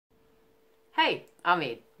Hey, I'm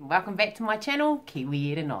Ed. Welcome back to my channel,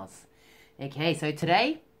 Kiwi Ed and Oz. Okay, so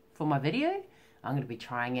today, for my video, I'm going to be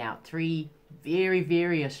trying out three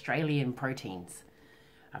very Australian proteins.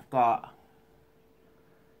 I've got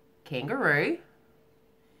kangaroo,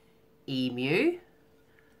 emu,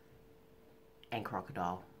 and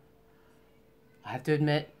crocodile. I have to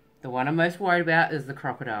admit, the one I'm most worried about is the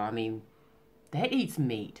crocodile. I mean, that eats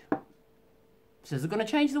meat. So is it going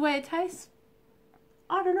to change the way it tastes?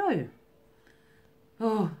 I don't know.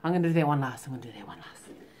 Oh, I'm going to do that one last.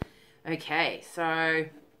 Okay, so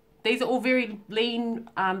these are all very lean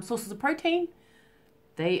sources of protein.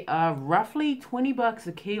 They are roughly 20 bucks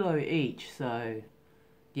a kilo each. So,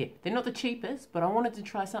 yeah, they're not the cheapest, but I wanted to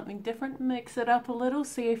try something different, mix it up a little,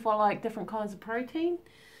 see if I like different kinds of protein.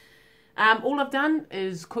 All I've done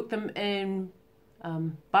is cook them in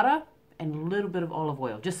butter and a little bit of olive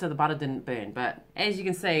oil, just so the butter didn't burn. But as you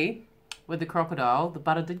can see, with the crocodile, the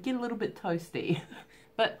butter did get a little bit toasty,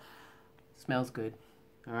 but smells good.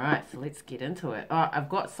 All right, so let's get into it. Oh, I've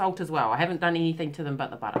got salt as well. I haven't done anything to them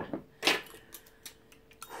but the butter.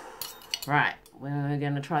 Right, we're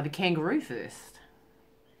going to try the kangaroo first.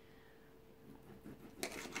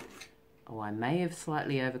 Oh, I may have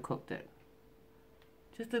slightly overcooked it.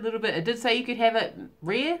 Just a little bit. It did say you could have it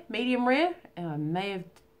rare, medium rare, and I may have,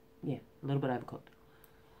 yeah, a little bit overcooked.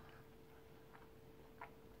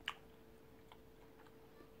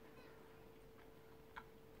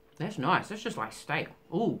 That's nice. That's just like steak.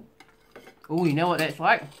 Ooh. Ooh, you know what that's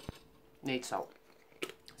like? Needs salt.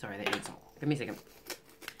 Sorry, that needs salt. Give me a second.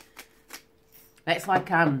 That's like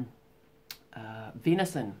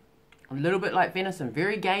venison. A little bit like venison.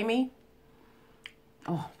 Very gamey.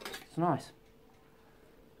 Oh, it's nice.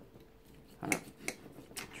 I'm gonna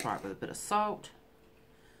try it with a bit of salt.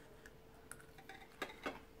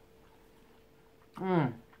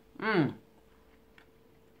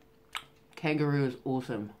 Kangaroo is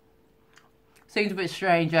awesome. Seems a bit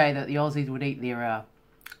strange, eh, that the Aussies would eat their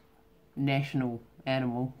national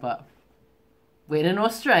animal, but we're in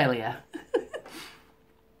Australia.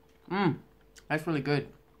 That's really good.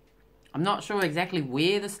 I'm not sure exactly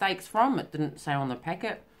where the steak's from. It didn't say on the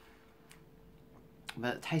packet,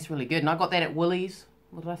 but it tastes really good. And I got that at Woolies.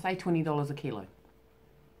 What did I say? $20 a kilo.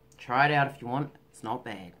 Try it out if you want. It's not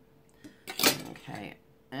bad. Okay,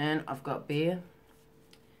 and I've got beer,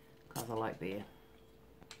 because I like beer.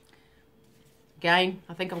 Again,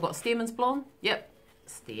 I think I've got Stearman's Blonde. Yep,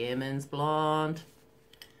 Stearman's Blonde.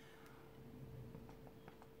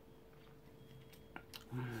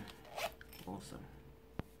 Awesome.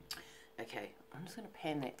 Okay, I'm just going to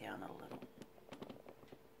pan that down a little.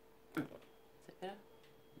 Is that better?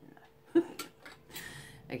 No.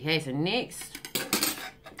 Okay, so next,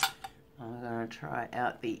 I'm going to try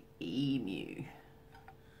out the emu.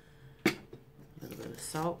 A little bit of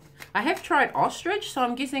salt. I have tried ostrich, so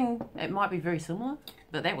I'm guessing it might be very similar,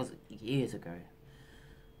 but that was years ago.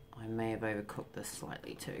 I may have overcooked this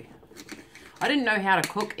slightly too. I didn't know how to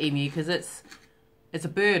cook emu because it's a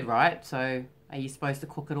bird, right? So are you supposed to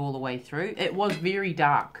cook it all the way through? It was very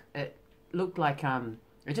dark. It looked like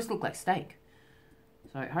it just looked like steak.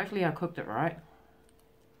 So hopefully I cooked it right.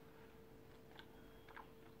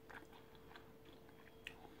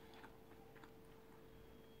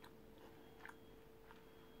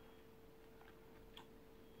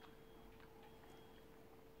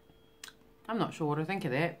 I'm not sure what I think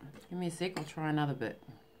of that. Give me a sec, I'll try another bit.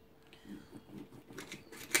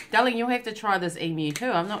 Darling, you'll have to try this emu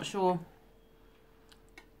too. I'm not sure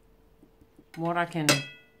what I can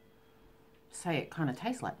say it kind of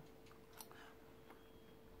tastes like.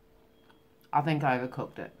 I think I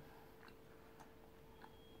overcooked it.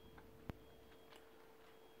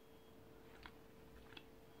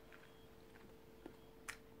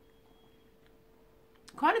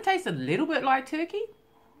 Kind of tastes a little bit like turkey.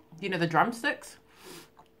 You know, the drumsticks.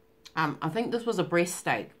 I think this was a breast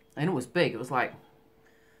steak, and it was big. It was like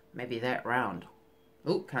maybe that round.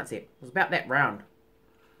 Oh, can't see it. It was about that round.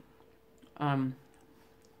 A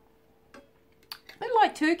bit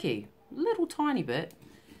like turkey, a little tiny bit.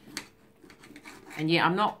 And yeah,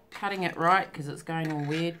 I'm not cutting it right because it's going all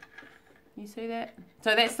weird. You see that?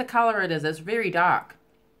 So that's the colour it is. It's very dark.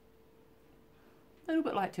 A little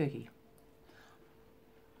bit like turkey.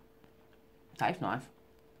 Tastes nice.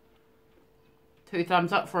 2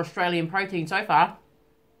 thumbs up for Australian protein so far.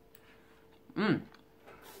 That's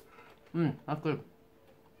good.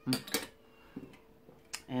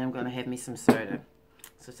 And I'm going to have me some soda.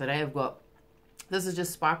 So today I've got, this is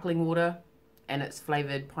just sparkling water, and it's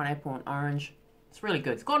flavoured pineapple and orange. It's really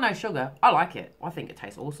good. It's got no sugar. I like it. I think it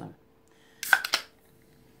tastes awesome.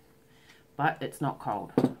 But it's not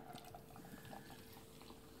cold.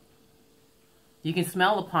 You can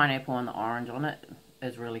smell the pineapple and the orange on it.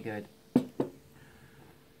 It's really good.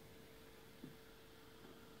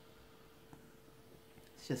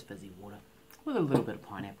 It's just fizzy water with a little bit of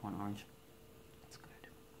pineapple and orange. It's good.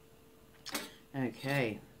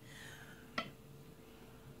 Okay.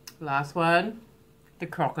 Last one. The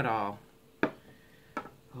crocodile.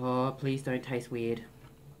 Oh, please don't taste weird.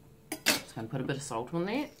 Just going to put a bit of salt on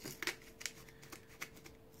that.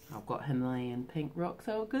 I've got Himalayan pink rock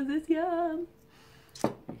salt because it's yum.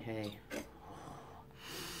 Okay.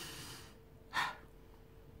 Gotta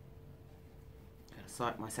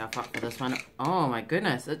psych myself up for this one. Oh my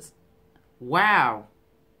goodness, it's wow.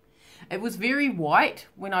 It was very white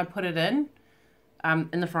when I put it in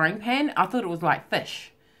the frying pan. I thought it was like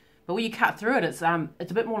fish, but when you cut through it, it's a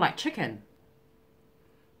bit more like chicken.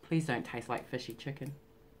 Please don't taste like fishy chicken.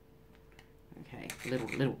 Okay,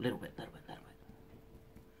 little bit.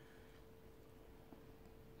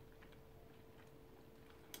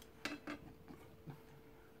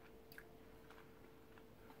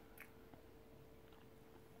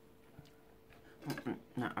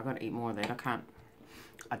 No, I've got to eat more of that. I can't.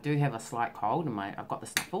 I do have a slight cold and I've got the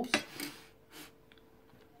sniffles.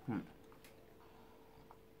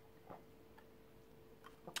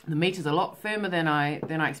 The meat is a lot firmer than I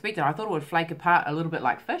expected. I thought it would flake apart a little bit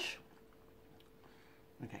like fish.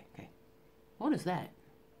 Okay. What is that?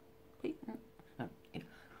 No.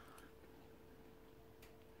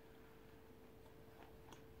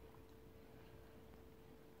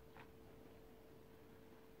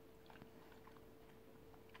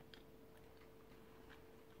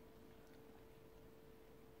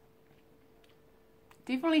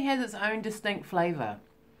 Definitely has its own distinct flavour.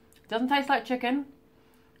 Doesn't taste like chicken.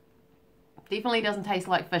 Definitely doesn't taste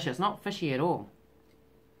like fish. It's not fishy at all.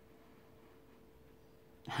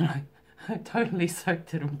 I totally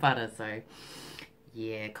soaked it in butter, so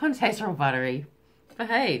yeah, kind of tastes real buttery. But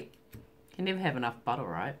hey, you can never have enough butter,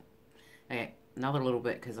 right? Okay, another little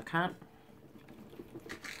bit because I'm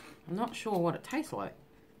not sure what it tastes like.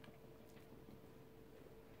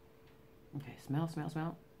 Okay, smell.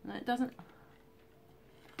 No, it doesn't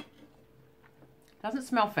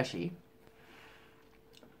smell fishy.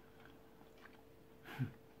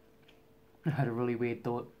 I had a really weird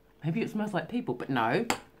thought. Maybe it smells like people, but no.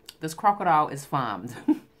 This crocodile is farmed.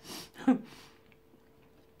 It's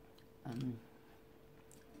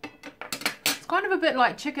kind of a bit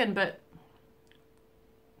like chicken, but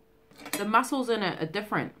the muscles in it are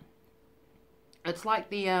different. It's like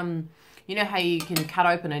the, you know how you can cut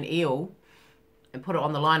open an eel and put it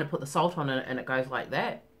on the line and put the salt on it and it goes like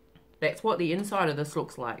that? That's what the inside of this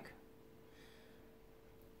looks like.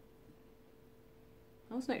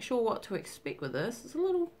 I wasn't sure what to expect with this.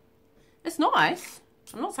 It's nice.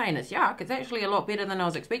 I'm not saying it's yuck. It's actually a lot better than I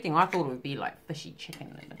was expecting. I thought it would be like fishy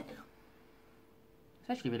chicken. It's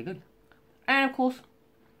actually really good. And of course,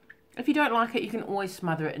 if you don't like it, you can always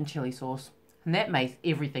smother it in chili sauce. And that makes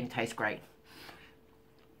everything taste great.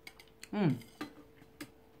 That's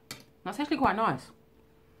actually quite nice.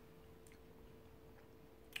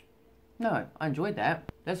 No, I enjoyed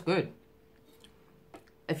that. That's good.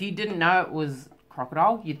 If you didn't know it was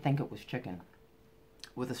crocodile, you'd think it was chicken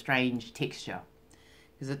with a strange texture,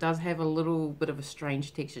 because it does have a little bit of a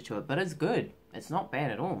strange texture to it, but it's good. It's not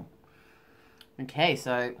bad at all. Okay,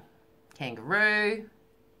 so kangaroo,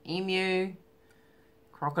 emu,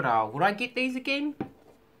 crocodile. Would I get these again?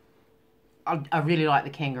 I really like the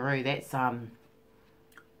kangaroo. That's kind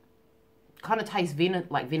of tastes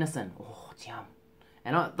like venison. Oh, it's yum.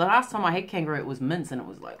 And the last time I had kangaroo, it was mince, and it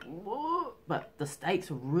was like, whoa. But the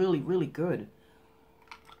steaks are really, really good.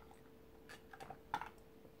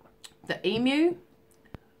 The emu,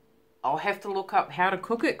 I'll have to look up how to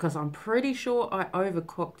cook it because I'm pretty sure I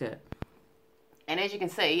overcooked it. And as you can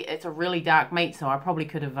see, it's a really dark meat, so I probably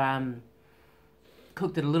could have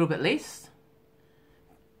cooked it a little bit less.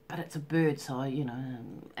 But it's a bird, so, you know,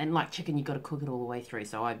 and like chicken, you've got to cook it all the way through.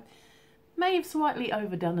 So I may have slightly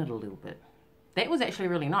overdone it a little bit. That was actually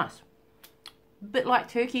really nice. A bit like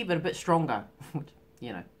turkey, but a bit stronger.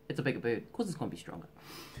 You know, it's a bigger bird. Of course it's going to be stronger.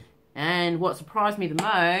 And what surprised me the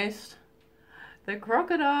most, the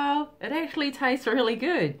crocodile. It actually tastes really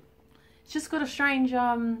good. It's just got a strange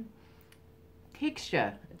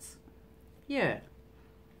texture. Yeah.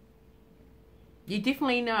 You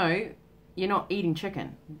definitely know you're not eating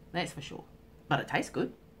chicken. That's for sure. But it tastes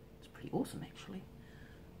good. It's pretty awesome, actually.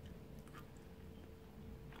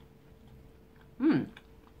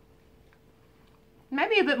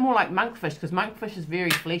 Maybe a bit more like monkfish, because monkfish is very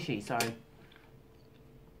fleshy, so.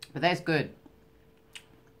 But that's good.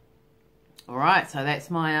 Alright, so that's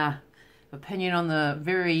my opinion on the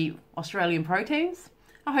very Australian proteins.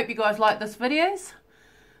 I hope you guys like this videos.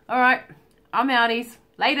 Alright, I'm outies.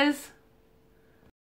 Laters.